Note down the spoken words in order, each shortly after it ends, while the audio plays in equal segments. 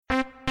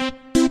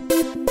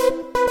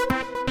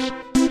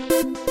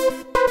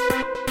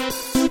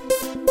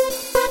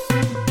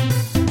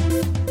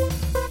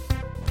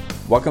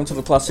Welcome to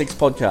the Plus Six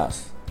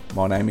podcast.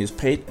 My name is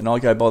Pete and I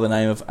go by the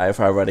name of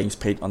AFR Ratings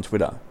Pete on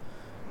Twitter.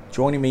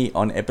 Joining me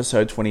on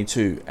episode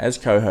 22 as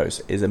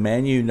co-host is a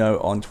man you know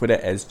on Twitter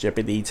as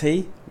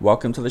JeppyDT.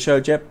 Welcome to the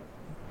show, Jep.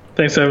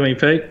 Thanks for having me,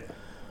 Pete.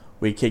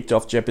 We kicked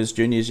off Jeppers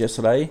Juniors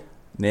yesterday.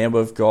 Now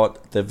we've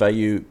got the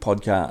Value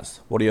podcast.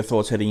 What are your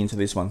thoughts heading into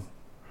this one?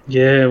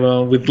 Yeah,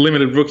 well, with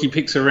limited rookie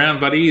picks around,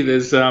 buddy,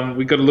 there's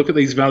we've got to look at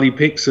these value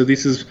picks. So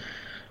this is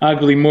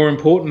arguably more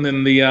important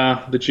than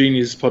the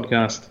Juniors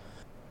podcast.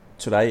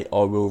 Today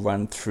I will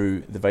run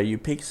through the value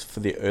picks for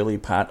the early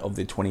part of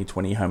the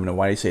 2020 home and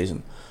away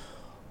season.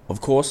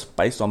 Of course,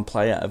 based on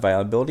player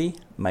availability,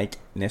 make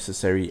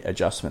necessary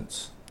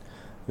adjustments.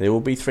 There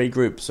will be three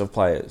groups of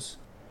players.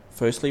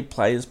 Firstly,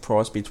 players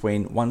priced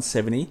between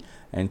 170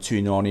 and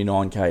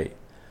 299k.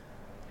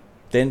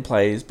 Then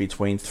players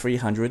between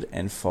 300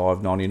 and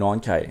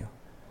 599k.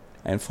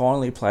 And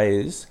finally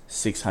players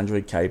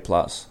 600k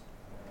plus.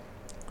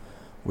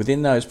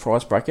 Within those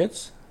price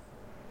brackets,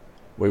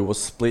 we will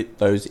split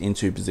those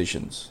into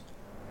positions.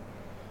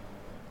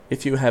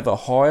 If you have a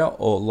higher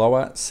or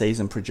lower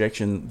season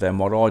projection than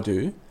what I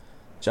do,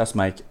 just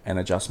make an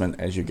adjustment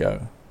as you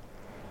go.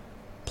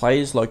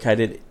 Players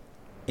located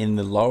in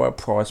the lower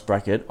price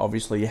bracket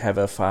obviously have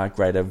a far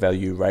greater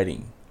value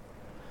rating.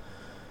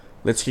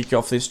 Let's kick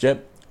off this,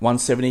 Jep.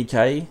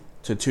 170k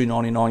to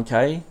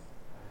 299k.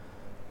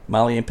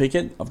 Marley and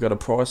Pickett, I've got a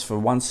price for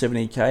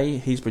 170k.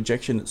 His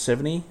projection at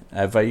 70,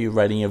 a value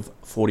rating of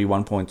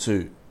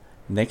 41.2.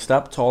 Next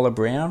up, Tyler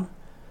Brown,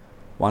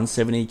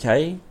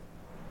 170k,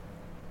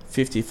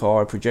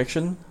 55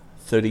 projection,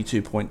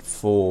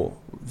 32.4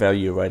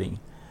 value rating.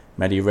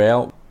 Matty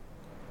Rowell,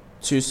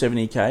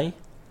 270k,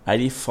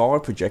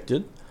 85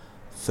 projected,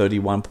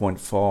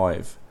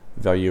 31.5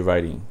 value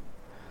rating.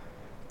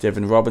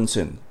 Devin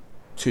Robinson,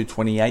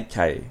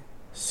 228k,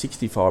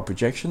 65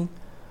 projection,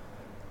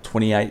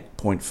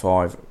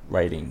 28.5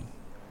 rating.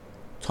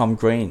 Tom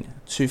Green,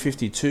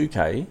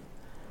 252k,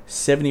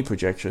 70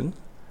 projection,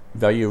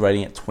 value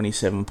rating at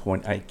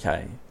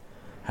 27.8k.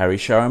 Harry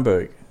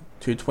Schoenberg,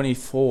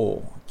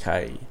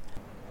 224k,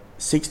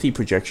 60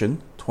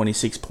 projection,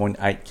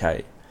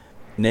 26.8k.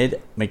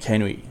 Ned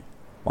McHenry,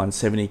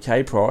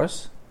 170k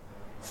price,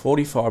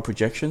 45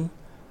 projection,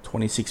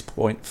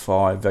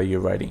 26.5 value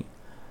rating.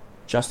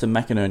 Justin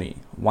McInerney,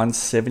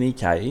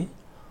 170k,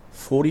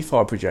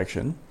 45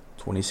 projection,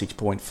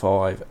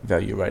 26.5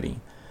 value rating.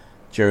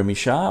 Jeremy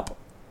Sharp,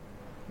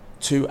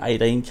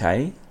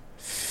 218k,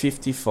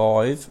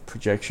 55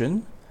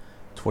 projection,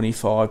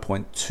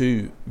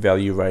 25.2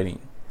 value rating.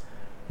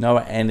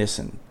 Noah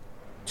Anderson,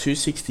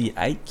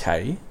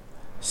 268k,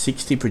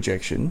 60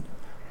 projection,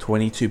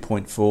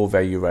 22.4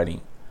 value rating.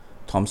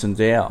 Thompson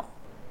Dow,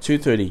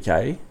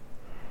 230k,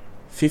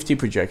 50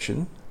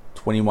 projection,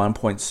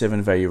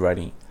 21.7 value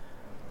rating.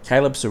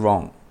 Caleb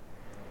Sarong,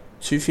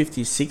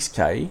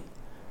 256k,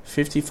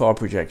 55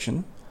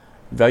 projection,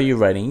 value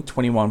rating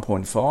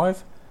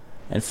 21.5.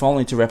 And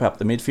finally, to wrap up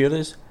the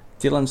midfielders,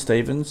 Dylan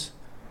Stevens,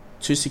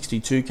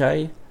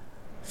 262k,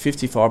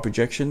 55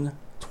 projection,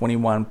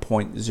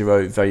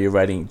 21.0 value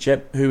rating.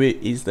 Jep, who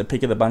is the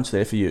pick of the bunch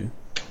there for you?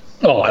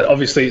 Oh,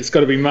 obviously it's got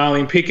to be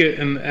Marley and Pickett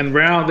and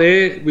Rowell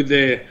there with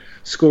their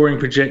scoring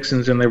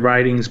projections and their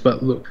ratings.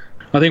 But look,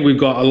 I think we've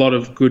got a lot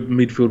of good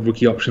midfield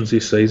rookie options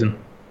this season.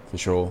 For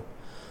sure.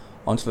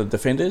 On to the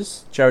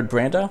defenders. Jared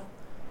Brander,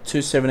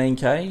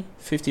 217k,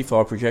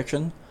 55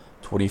 projection,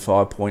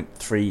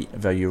 25.3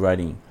 value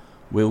rating.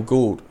 Will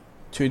Gould,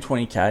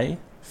 220k,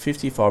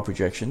 55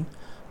 projection,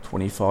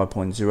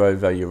 25.0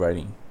 value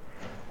rating.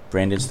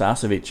 Brandon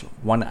Starcevic,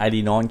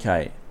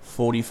 189k,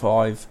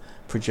 45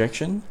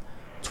 projection,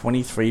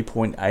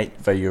 23.8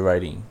 value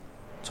rating.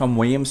 Tom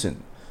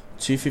Williamson,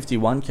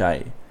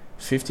 251k,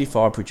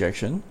 55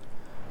 projection,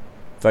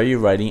 value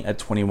rating at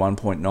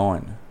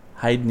 21.9.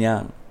 Hayden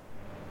Young,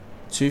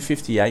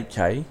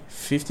 258k,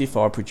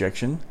 55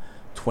 projection,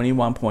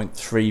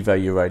 21.3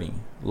 value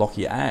rating.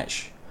 Lockie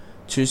Ash,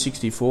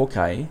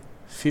 264k,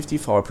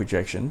 55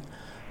 projection,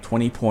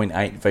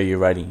 20.8 value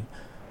rating.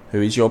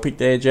 Who is your pick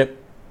there, Jep?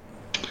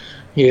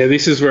 Yeah,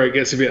 this is where it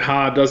gets a bit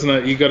hard, doesn't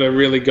it? You've got to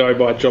really go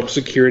by job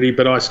security,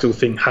 but I still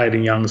think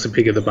Hayden Young's the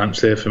pick of the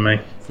bunch there for me.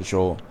 For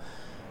sure.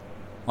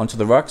 On to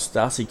the rucks.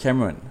 Darcy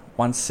Cameron,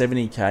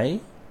 170k,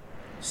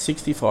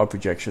 65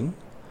 projection,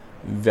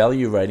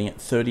 value rating at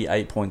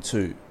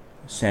 38.2.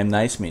 Sam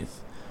Naismith,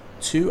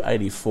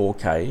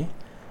 284k,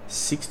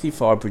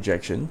 65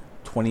 projection,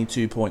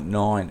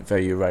 22.9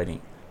 value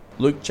rating.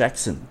 Luke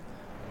Jackson,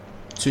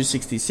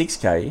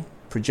 266k,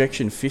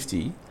 projection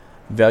 50,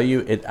 value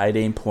at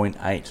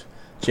 18.8.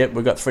 Jep,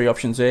 we've got three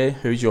options there.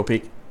 Who's your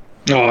pick?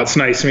 Oh, it's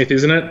Naismith,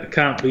 isn't it? It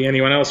can't be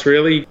anyone else,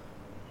 really.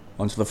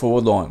 Onto the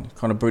forward line.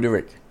 Connor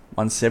Buderick,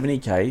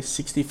 170k,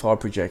 65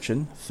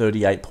 projection,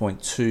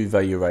 38.2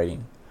 value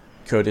rating.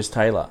 Curtis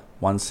Taylor,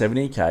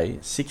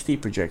 170k, 60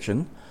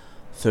 projection,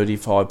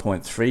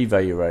 35.3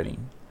 value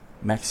rating.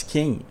 Max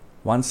King,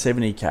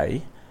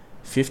 170k,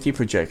 50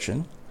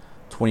 projection,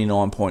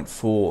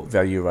 29.4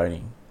 value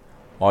rating.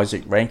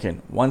 Isaac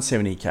Rankin,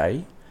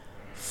 170k,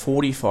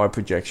 45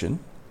 projection,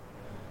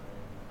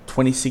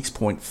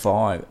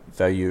 26.5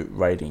 value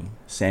rating.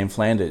 Sam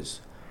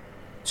Flanders,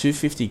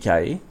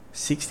 250k,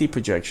 60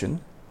 projection,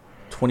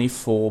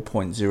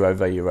 24.0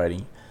 value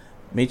rating.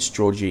 Mitch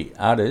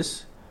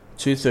Georgiades,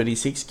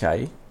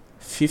 236k,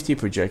 50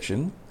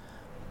 projection,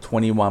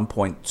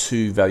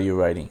 21.2 value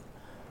rating.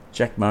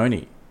 Jack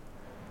Money,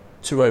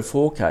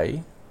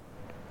 204k,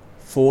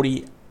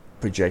 40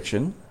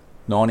 projection,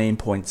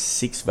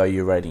 19.6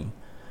 value rating.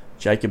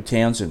 Jacob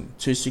Townsend,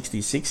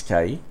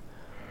 266k,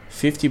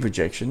 50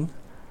 projection,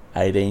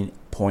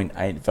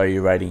 18.8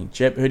 value rating.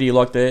 Jep, who do you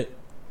like there?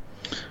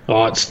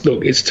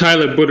 It's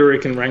Taylor,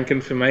 Buderick and Rankin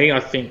for me. I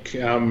think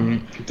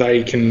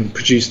they can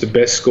produce the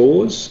best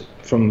scores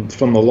from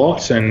the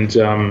lot, and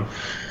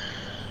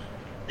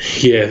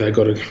they've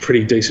got a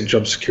pretty decent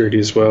job security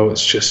as well.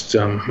 It's just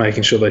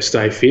making sure they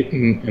stay fit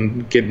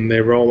and getting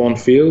their role on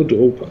field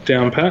all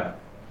down pat.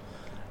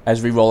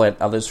 As we roll out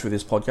others through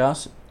this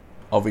podcast,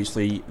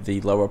 obviously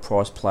the lower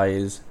price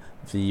players,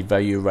 the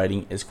value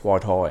rating is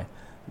quite high.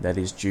 That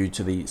is due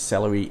to the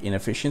salary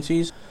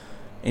inefficiencies.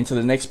 Into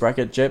the next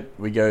bracket, Jep,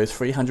 we go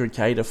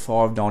 300k to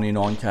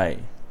 599k.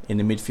 In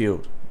the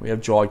midfield, we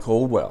have Jai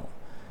Caldwell,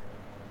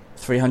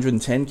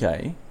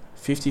 310k,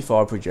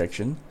 55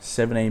 projection,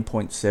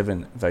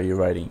 17.7 value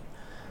rating.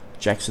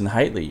 Jackson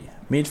Hately,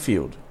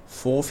 midfield,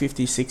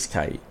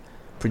 456k,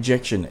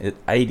 projection at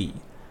 80,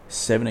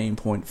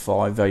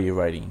 17.5 value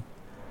rating.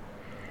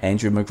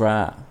 Andrew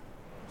McGrath,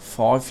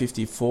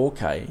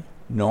 554k,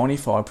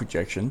 95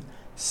 projection,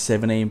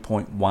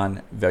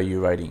 17.1 value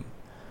rating.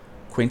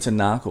 Quinton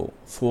Narkle,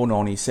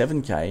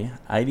 497k,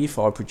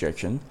 85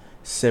 projection,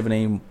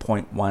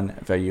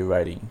 17.1 value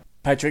rating.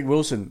 Patrick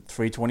Wilson,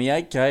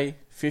 328k,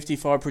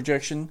 55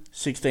 projection,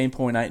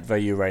 16.8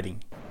 value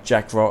rating.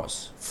 Jack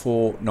Ross,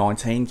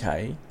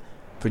 419k,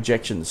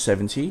 projection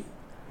 70,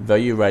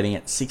 value rating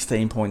at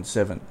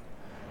 16.7.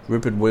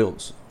 Rupert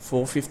Wills,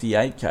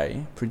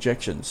 458k,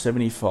 projection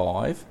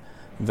 75,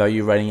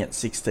 value rating at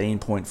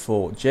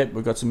 16.4. Jep,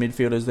 we've got some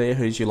midfielders there.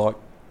 Who's you like?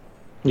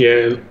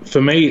 Yeah,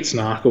 for me, it's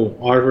Narkle.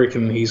 I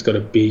reckon he's got a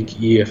big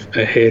year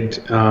ahead.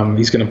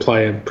 He's going to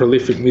play a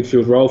prolific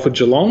midfield role for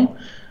Geelong,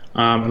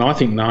 and I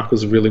think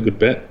Narkle's a really good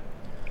bet.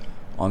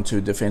 On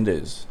to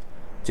defenders.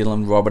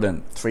 Dylan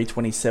Robertson,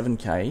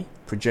 327k,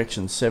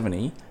 projection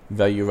 70,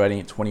 value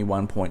rating at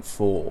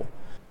 21.4.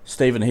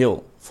 Stephen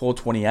Hill,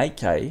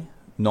 428k,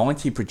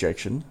 90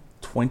 projection,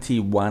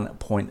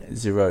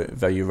 21.0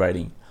 value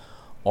rating.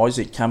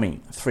 Isaac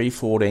Cumming,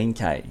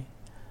 314k,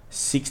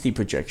 60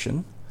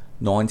 projection,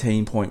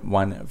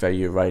 19.1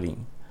 value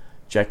rating.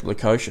 Jack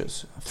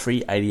Lukosius,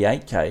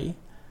 388k,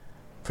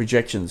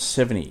 projection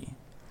 70,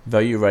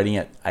 value rating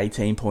at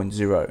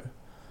 18.0.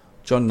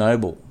 John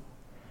Noble,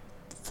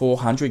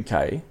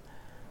 400k,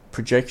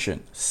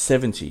 projection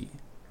 70,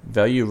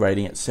 value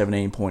rating at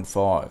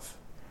 17.5.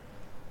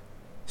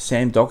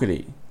 Sam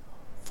Doherty,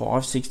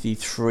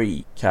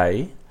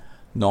 563k,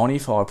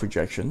 95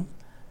 projection,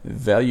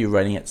 value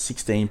rating at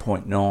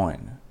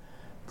 16.9.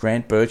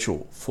 Grant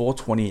Birchall,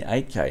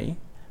 428k,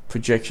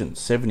 projection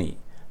 70,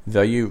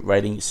 value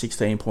rating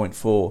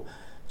 16.4.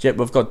 Jep,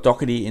 we've got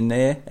Doherty in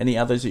there. Any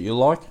others that you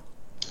like?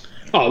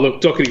 Oh,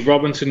 look, Doherty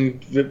Robinson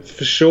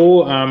for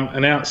sure.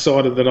 An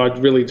outsider that I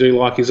really do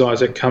like is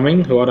Isaac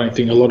Cumming, who I don't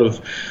think a lot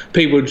of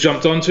people have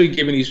jumped onto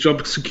given his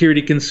job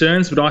security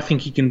concerns, but I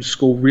think he can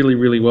score really,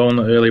 really well in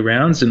the early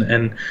rounds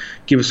and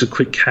give us a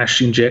quick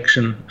cash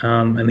injection.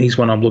 And he's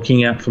one I'm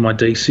looking at for my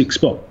D6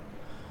 spot.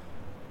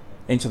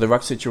 Into the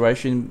ruck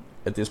situation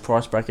at this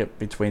price bracket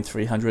between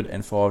 300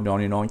 and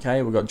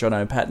 599k, we've got John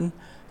O'Patton,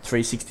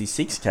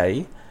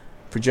 366k,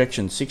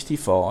 projection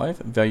 65,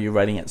 value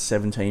rating at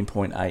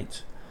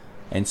 17.8.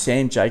 And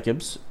Sam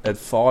Jacobs at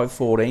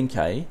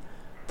 514k,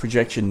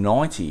 projection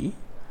 90,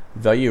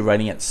 value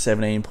rating at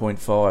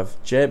 17.5.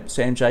 Jeb,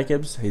 Sam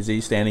Jacobs, is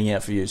he standing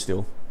out for you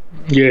still?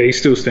 Yeah, he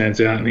still stands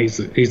out, and he's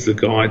the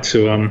guy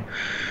to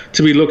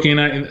be looking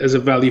at as a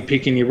value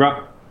pick in your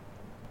ruck.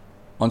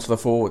 Onto the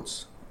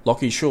forwards.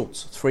 Lockie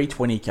Schultz,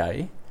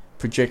 320k,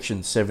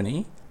 projection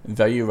 70,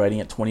 value rating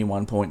at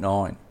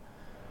 21.9.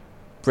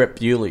 Brett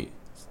Bewley,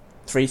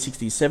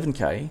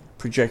 367k,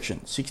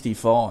 projection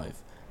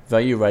 65,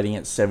 value rating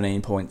at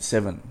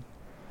 17.7.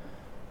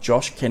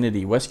 Josh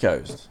Kennedy, West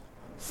Coast,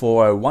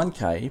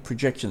 401k,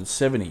 projection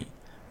 70,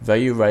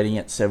 value rating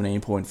at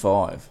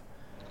 17.5.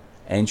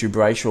 Andrew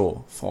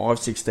Brayshaw,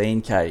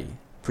 516k,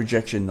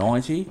 projection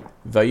 90,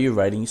 value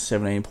rating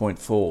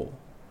 17.4.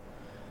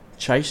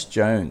 Chase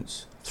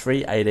Jones,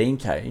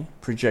 318k,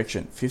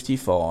 projection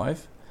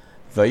 55,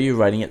 value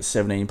rating at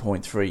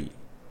 17.3.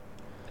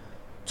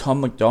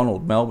 Tom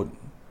McDonald, Melbourne,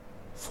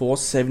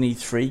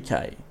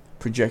 473k,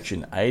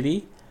 projection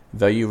 80,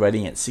 value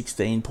rating at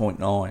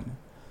 16.9.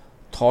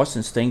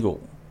 Tyson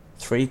Stengel,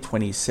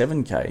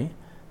 327k,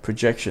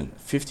 projection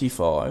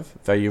 55,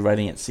 value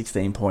rating at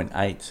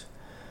 16.8.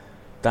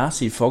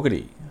 Darcy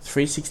Fogarty,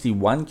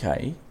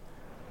 361k,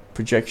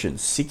 projection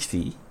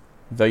 60,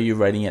 value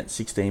rating at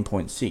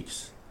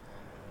 16.6.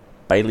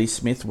 Bailey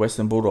Smith,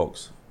 Western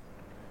Bulldogs,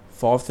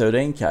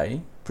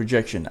 513k,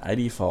 projection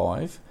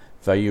 85,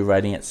 value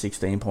rating at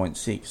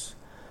 16.6.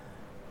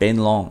 Ben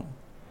Long,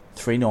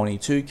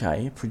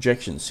 392k,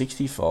 projection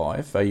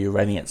 65, value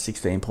rating at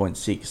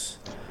 16.6.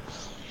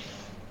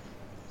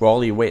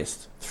 Riley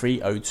West,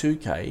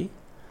 302k,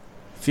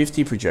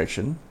 50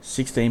 projection,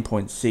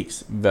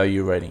 16.6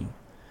 value rating.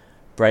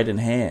 Braden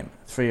Ham,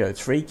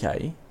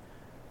 303k,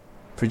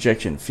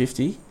 projection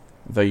 50,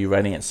 value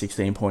rating at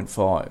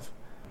 16.5.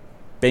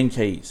 Ben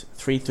Keys,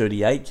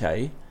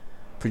 338k,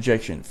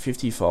 projection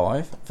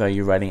 55,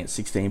 value rating at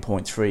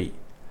 16.3.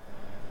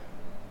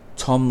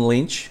 Tom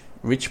Lynch,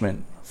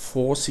 Richmond,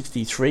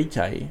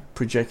 463k,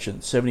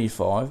 projection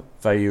 75,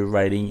 value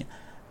rating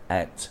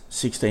at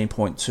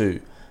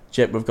 16.2.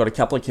 Jet, we've got a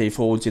couple of key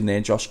forwards in there,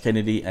 Josh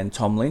Kennedy and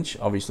Tom Lynch.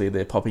 Obviously,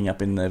 they're popping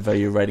up in the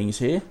value ratings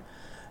here.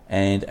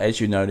 And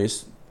as you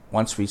notice,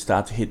 once we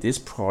start to hit this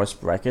price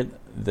bracket,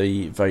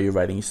 the value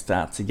ratings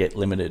start to get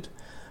limited.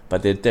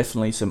 But there are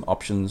definitely some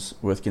options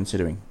worth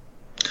considering.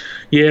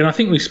 Yeah, and I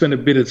think we spent a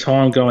bit of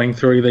time going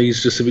through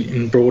these just a bit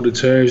in broader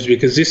terms,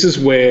 because this is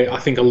where I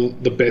think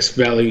the best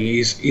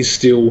value is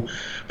still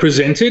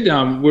presented.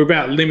 We're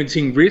about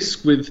limiting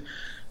risk with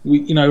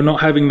not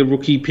having the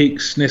rookie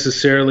picks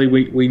necessarily.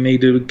 We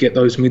need to get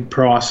those mid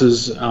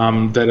prices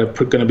that are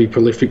going to be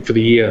prolific for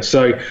the year.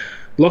 So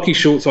Lachie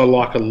Schultz I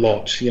like a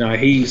lot.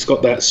 He's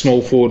got that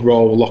small forward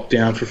role locked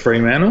down for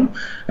Fremantle,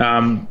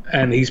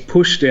 and he's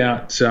pushed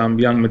out young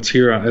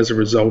Matera as a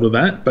result of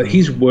that. But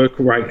his work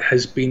rate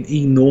has been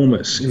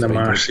enormous in the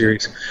Marsh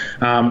series,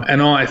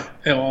 and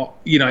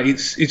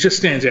it just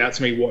stands out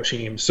to me watching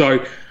him.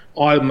 So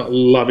I'm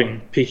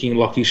loving picking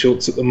Lachie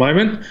Schultz at the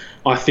moment.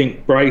 I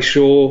think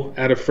Brayshaw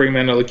out of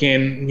Fremantle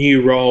again,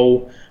 new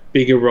role,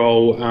 bigger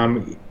role.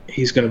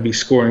 He's going to be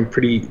scoring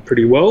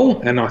pretty well,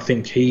 and I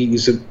think he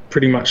is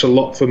pretty much a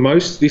lot for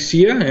most this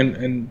year,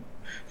 and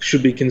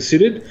should be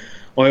considered.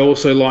 I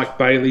also like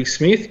Bailey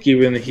Smith,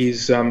 given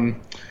his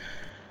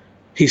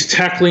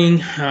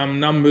tackling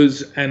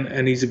numbers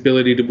and his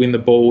ability to win the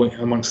ball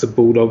amongst the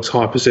Bulldogs'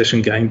 high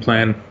possession game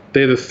plan.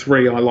 They're the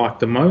three I like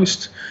the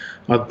most.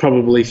 I'd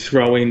probably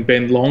throw in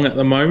Ben Long at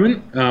the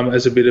moment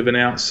as a bit of an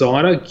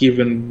outsider,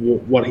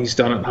 given what he's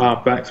done at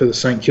halfback for the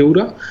St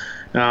Kilda.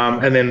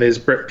 And then there's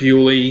Brett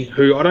Bewley,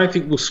 who I don't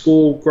think will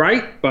score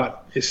great,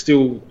 but looks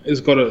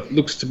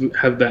to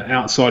have that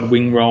outside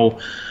wing role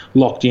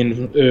locked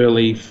in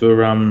early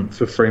for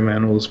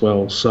Fremantle as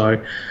well. So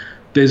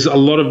there's a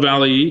lot of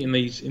value in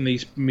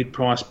these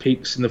mid-price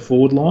picks in the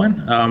forward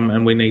line,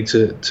 and we need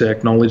to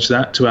acknowledge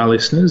that to our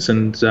listeners.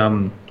 And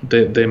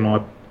they're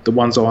the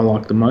ones I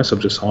like the most. I've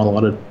just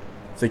highlighted.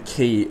 The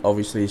key,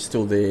 obviously, is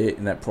still there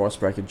in that price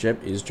bracket,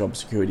 Jep, is job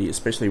security,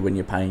 especially when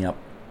you're paying up.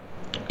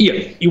 Yeah,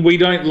 we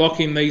don't lock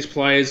in these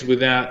players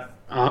without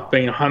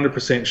being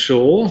 100%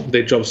 sure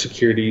their job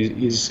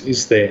security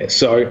is there.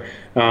 So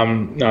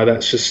no,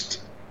 that's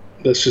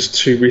just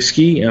too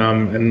risky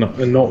and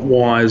not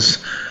wise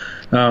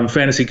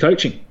fantasy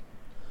coaching.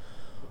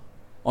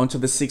 On to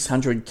the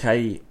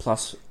 600k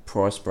plus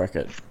price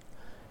bracket.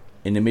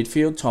 In the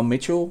midfield, Tom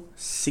Mitchell,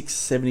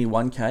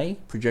 671k,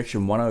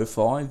 projection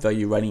 105,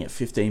 value rating at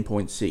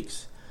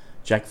 15.6.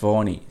 Jack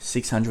Viney,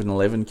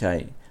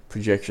 611k,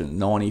 projection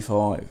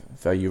 95,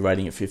 value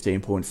rating at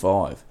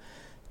 15.5.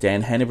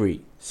 Dan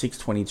Hannebery,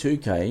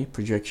 622k,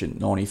 projection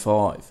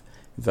 95,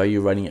 value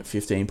rating at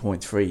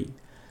 15.3.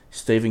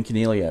 Stephen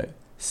Coniglio,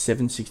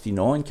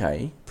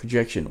 769k,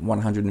 projection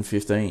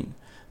 115,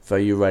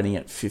 value rating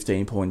at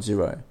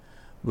 15.0.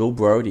 Will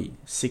Brodie,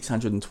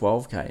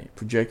 612k,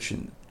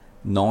 projection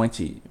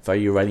 90,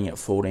 value rating at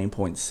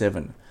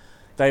 14.7.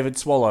 David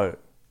Swallow,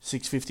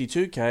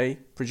 652k,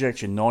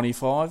 projection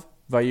 95,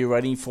 value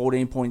rating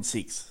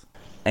 14.6.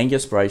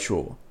 Angus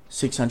Brayshaw,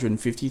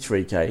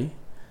 653k,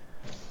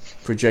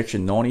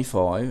 projection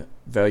 95,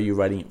 value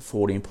rating at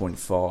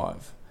 14.5.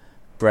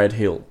 Brad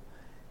Hill,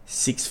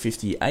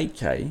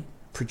 658k,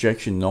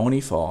 projection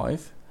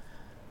 95,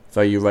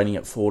 value rating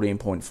at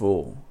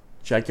 14.4.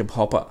 Jacob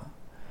Hopper,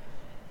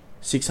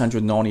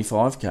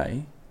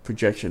 695k,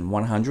 projection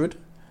 100,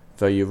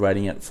 value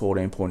rating at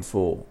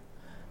 14.4.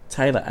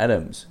 Taylor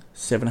Adams,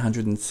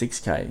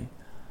 706k,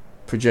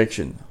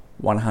 projection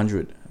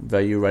 100,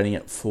 value rating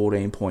at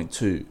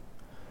 14.2.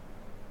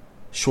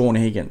 Sean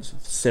Higgins,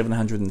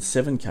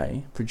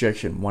 707k,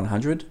 projection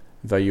 100,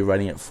 value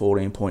rating at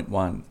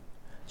 14.1.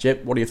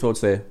 Jep, what are your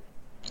thoughts there?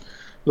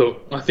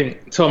 Look, I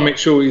think Tom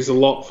Mitchell is a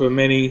lot for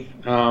many,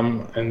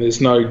 and there's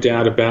no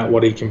doubt about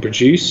what he can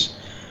produce.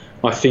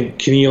 I think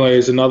Coniglio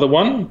is another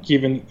one,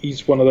 given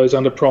he's one of those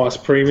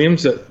underpriced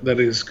premiums that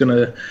is going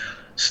to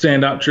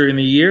stand up during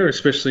the year,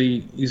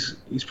 especially he's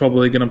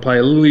probably going to play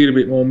a little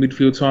bit more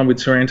midfield time with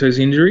Taranto's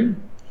injury.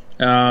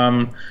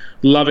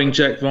 Loving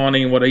Jack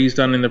Viney and what he's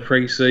done in the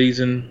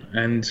pre-season,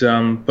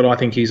 but I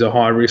think he's a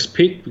high-risk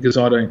pick because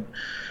I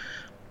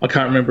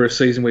can't remember a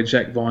season where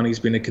Jack Viney's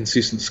been a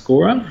consistent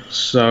scorer.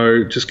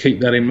 So just keep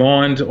that in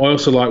mind. I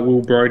also like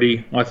Will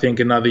Brodie. I think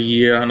another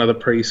year, another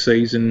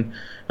pre-season,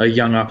 a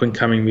young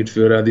up-and-coming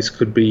midfielder. This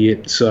could be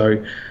it.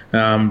 So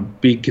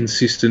big,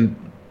 consistent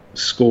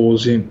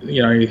scores in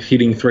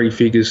hitting three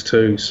figures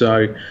too.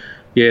 So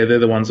yeah, they're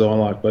the ones I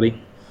like,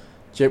 buddy.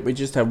 Jet, we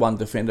just have one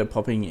defender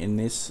popping in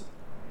this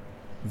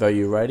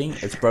value rating.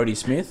 It's Brodie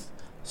Smith,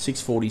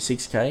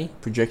 646k,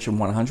 projection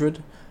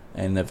 100,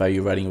 and the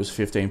value rating was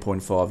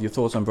 15.5. Your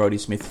thoughts on Brodie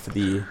Smith for the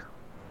year?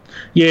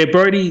 Yeah,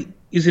 Brodie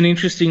is an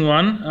interesting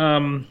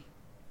one.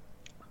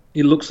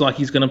 It looks like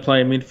he's going to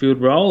play a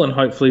midfield role, and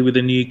hopefully with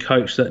a new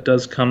coach that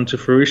does come to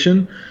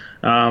fruition.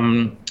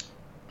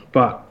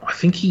 But I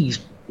think he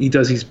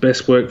does his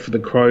best work for the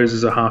Crows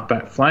as a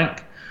half-back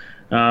flank.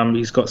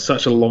 He's got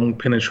such a long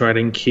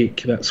penetrating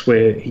kick. That's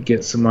where he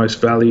gets the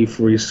most value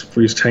for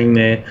his team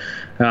there.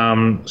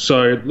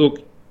 So,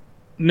 look,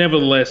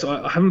 nevertheless,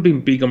 I haven't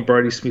been big on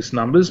Brodie Smith's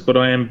numbers, but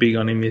I am big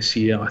on him this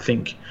year. I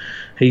think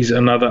he's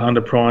another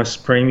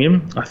underpriced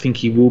premium. I think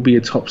he will be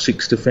a top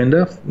 6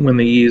 defender when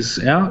the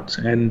year's out,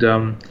 and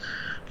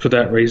for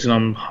that reason,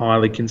 I'm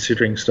highly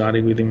considering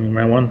starting with him in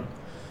round 1.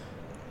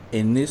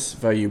 In this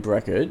value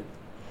bracket,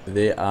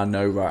 there are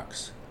no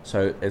rucks.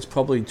 So it's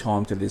probably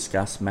time to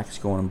discuss Max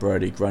Gawn and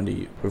Brodie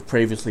Grundy. We've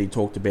previously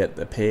talked about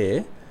the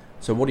pair.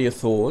 So what are your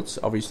thoughts?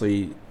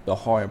 Obviously, the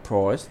higher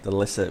price, the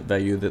lesser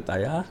value that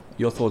they are.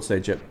 Your thoughts there,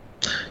 Jep?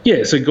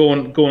 Yeah, so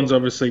Gawn's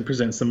obviously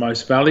presents the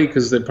most value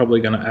because they're probably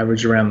going to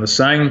average around the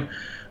same.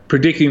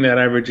 Predicting that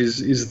average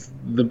is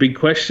the big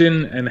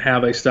question, and how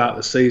they start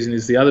the season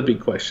is the other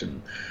big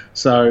question.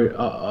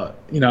 So,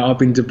 I've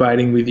been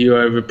debating with you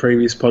over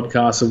previous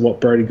podcasts of what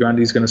Brodie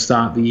Grundy is going to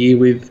start the year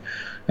with.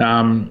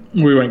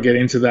 We won't get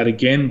into that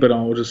again, but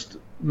I'll just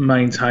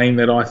maintain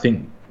that I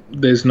think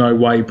there's no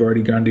way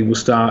Brodie Grundy will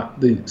start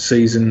the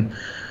season,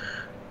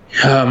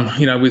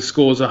 with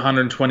scores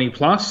 120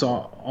 plus.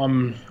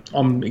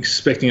 I'm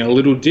expecting a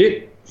little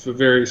dip for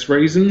various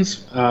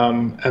reasons,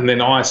 and then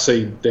I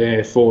see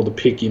therefore the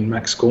pick in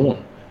Max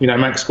Gawn.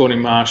 Max Gawn in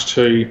March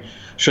 2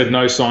 showed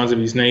no signs of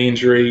his knee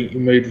injury. He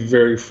moved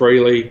very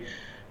freely.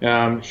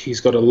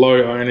 He's got a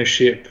low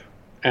ownership,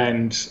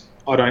 and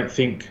I don't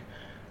think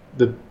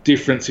the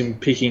difference in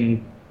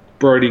picking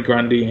Brodie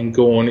Grundy and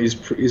Gawn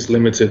is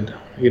limited.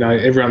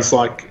 Everyone's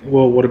like,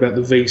 well, what about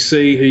the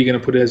VC? Who are you going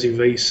to put as your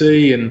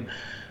VC? And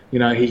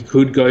he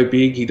could go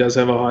big. He does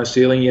have a high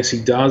ceiling. Yes, he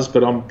does.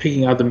 But I'm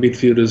picking other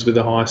midfielders with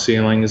a high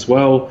ceiling as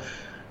well.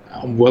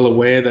 I'm well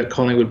aware that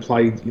Collingwood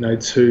played,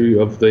 two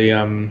of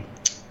the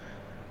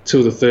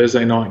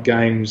Thursday night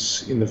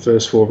games in the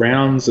first 4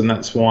 rounds, and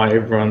that's why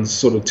everyone's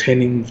sort of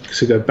tending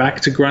to go back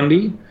to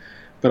Grundy.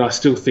 But I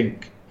still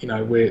think,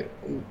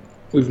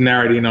 we've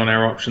narrowed in on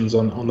our options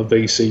on the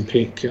VC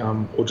pick,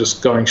 or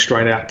just going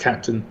straight out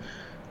captain.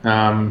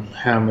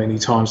 How many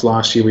times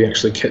last year we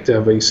actually kept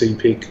our VC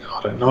pick,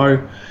 I don't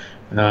know.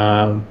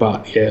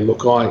 But yeah,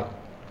 look,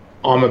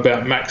 I'm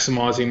about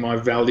maximising my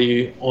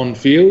value on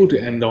field,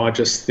 and I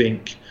just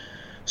think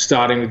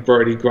starting with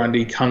Brodie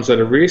Grundy comes at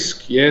a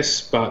risk,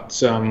 yes,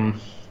 but I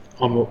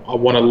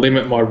want to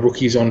limit my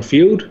rookies on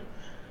field,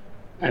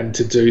 and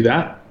to do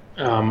that,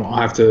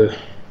 I have to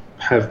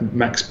have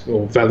max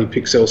or value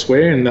picks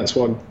elsewhere, and that's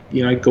why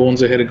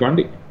Gawn's ahead of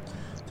Grundy.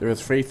 There are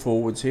 3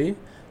 forwards here.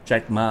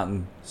 Jack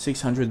Martin,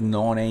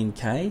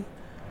 619k,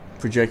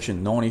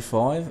 projection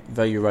 95,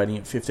 value rating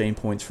at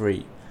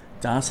 15.3.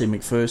 Darcy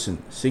McPherson,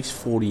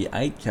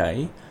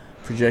 648k,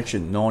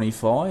 projection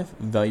 95,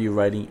 value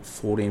rating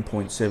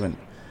 14.7.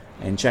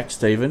 And Jack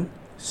Stephen,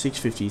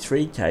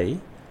 653k,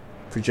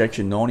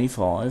 projection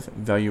 95,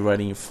 value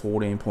rating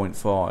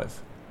 14.5.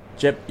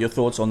 Jep, your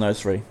thoughts on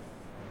those 3?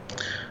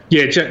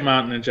 Yeah, Jack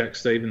Martin and Jack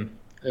Stephen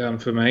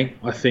for me.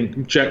 I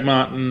think Jack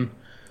Martin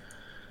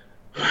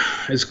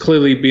has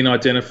clearly been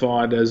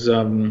identified as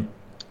a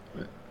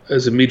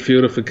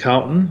midfielder for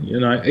Carlton.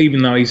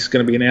 Even though he's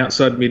going to be an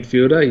outside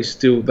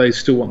midfielder, they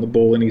still want the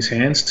ball in his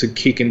hands to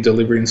kick and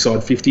deliver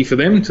inside 50 for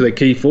them, to their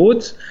key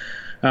forwards.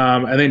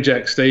 And then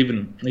Jack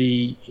Stephen,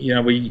 we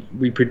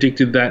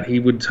predicted that he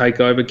would take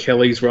over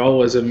Kelly's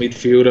role as a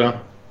midfielder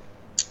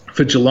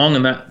for Geelong,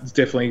 and that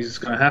definitely is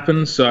going to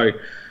happen. So,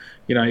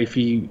 if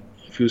he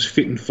was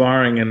fit and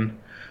firing, and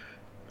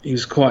he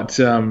was quite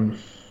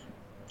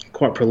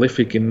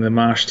prolific in the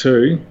Marsh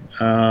too,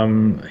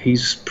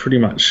 he's pretty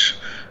much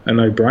a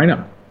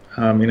no-brainer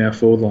in our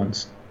forward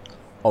lines.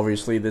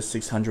 Obviously, the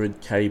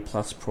 600k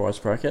plus price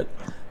bracket,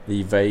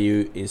 the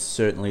value is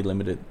certainly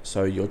limited.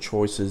 So your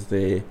choices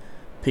there,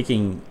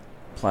 picking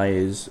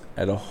players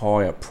at a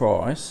higher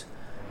price,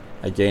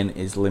 again,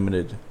 is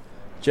limited.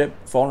 Jep,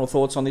 final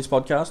thoughts on this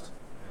podcast?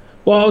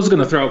 Well, I was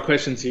going to throw a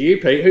question to you,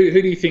 Pete.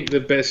 Who do you think the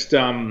best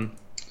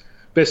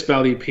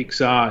value picks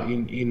are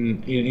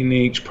in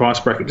each price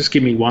bracket? Just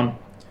give me one.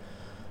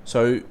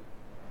 So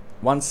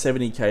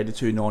 170k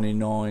to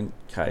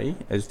 299k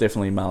is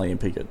definitely Marley and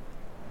Pickett.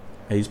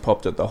 He's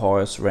popped at the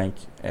highest rank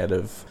out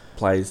of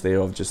players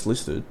there I've just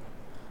listed.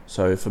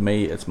 So for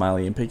me, it's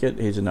Marley and Pickett.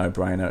 He's a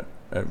no-brainer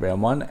at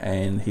round 1,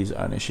 and his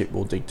ownership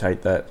will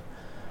dictate that.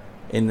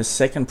 In the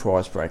second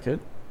price bracket,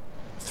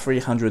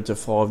 300 to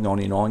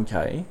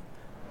 599k,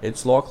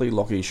 it's likely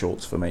Lockie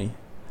Schultz for me.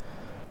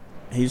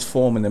 His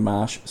form in the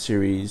Marsh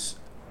series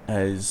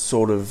has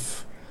sort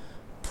of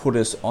put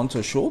us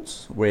onto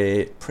Schultz,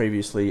 where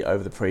previously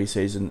over the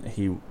pre-season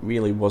he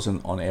really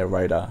wasn't on our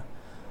radar.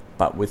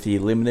 But with the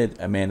limited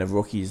amount of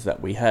rookies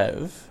that we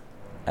have,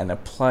 and a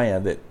player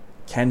that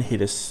can hit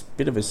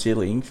bit of a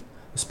ceiling,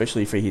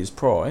 especially for his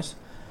price,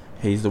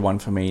 he's the one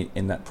for me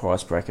in that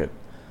price bracket.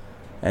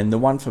 And the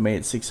one for me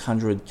at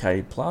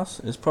 600k plus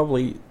is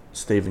probably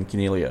Stephen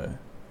Coniglio.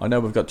 I know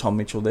we've got Tom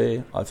Mitchell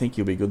there. I think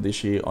he'll be good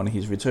this year on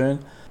his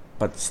return.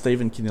 But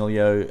Stephen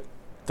Coniglio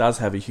does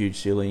have a huge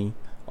ceiling.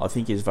 I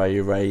think his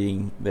value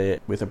rating there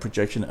with a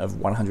projection of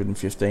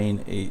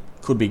 115, it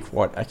could be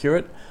quite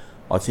accurate.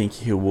 I think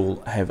he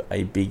will have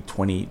a big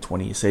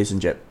 2020 season,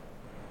 Jep.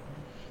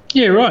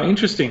 Yeah, right.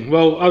 Interesting.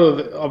 Well,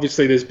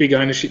 obviously there's big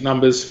ownership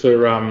numbers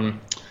for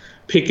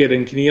Pickett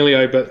and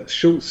Coniglio, but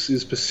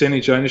Schultz's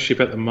percentage ownership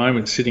at the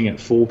moment sitting at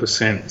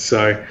 4%.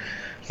 So,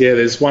 yeah,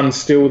 there's one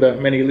still that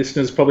many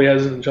listeners probably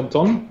hasn't jumped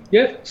on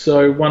yet.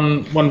 So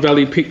one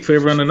value pick for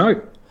everyone to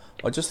note.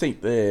 I just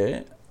think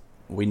there,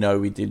 we know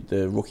we did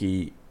the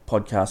rookie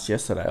podcast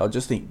yesterday. I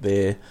just think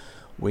there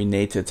we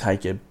need to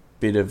take a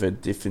bit of a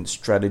different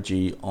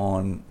strategy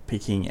on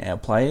picking our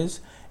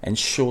players. And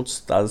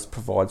Schultz does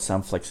provide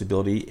some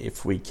flexibility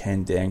if we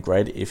can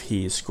downgrade if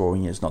his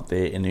scoring is not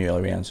there in the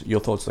early rounds. Your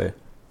thoughts there?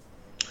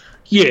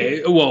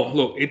 Yeah, well,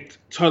 look, it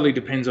totally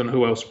depends on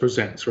who else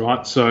presents,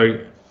 right?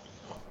 So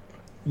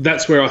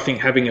that's where I think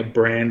having a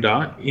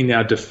Brander in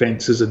our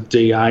defence as a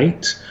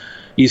D8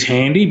 is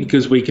handy,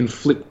 because we can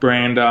flick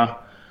Brander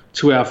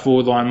to our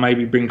forward line,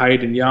 maybe bring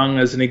Hayden Young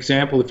as an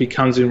example if he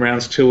comes in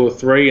rounds 2 or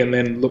 3, and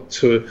then look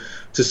to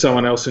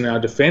someone else in our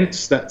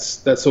defence.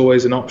 That's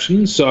always an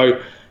option.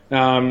 So,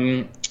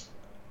 I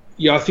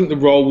think the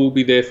role will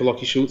be there for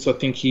Lachie Schultz. I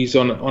think he's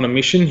on a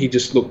mission. He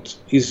just looked,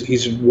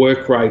 his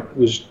work rate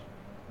was,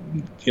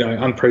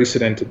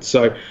 unprecedented.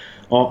 So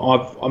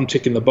I'm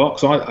ticking the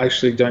box. I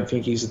actually don't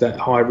think he's that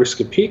high risk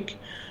a pick,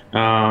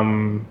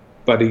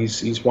 but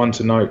he's one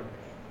to note.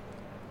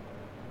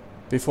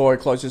 Before I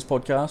close this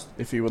podcast,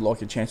 if you would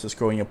like a chance of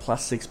scoring a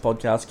 +6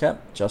 podcast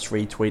cap, just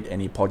retweet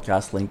any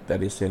podcast link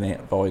that is sent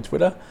out via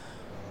Twitter.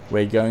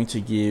 We're going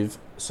to give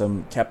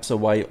some caps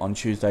away on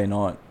Tuesday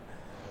night.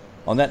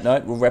 On that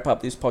note, we'll wrap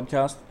up this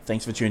podcast.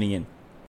 Thanks for tuning in.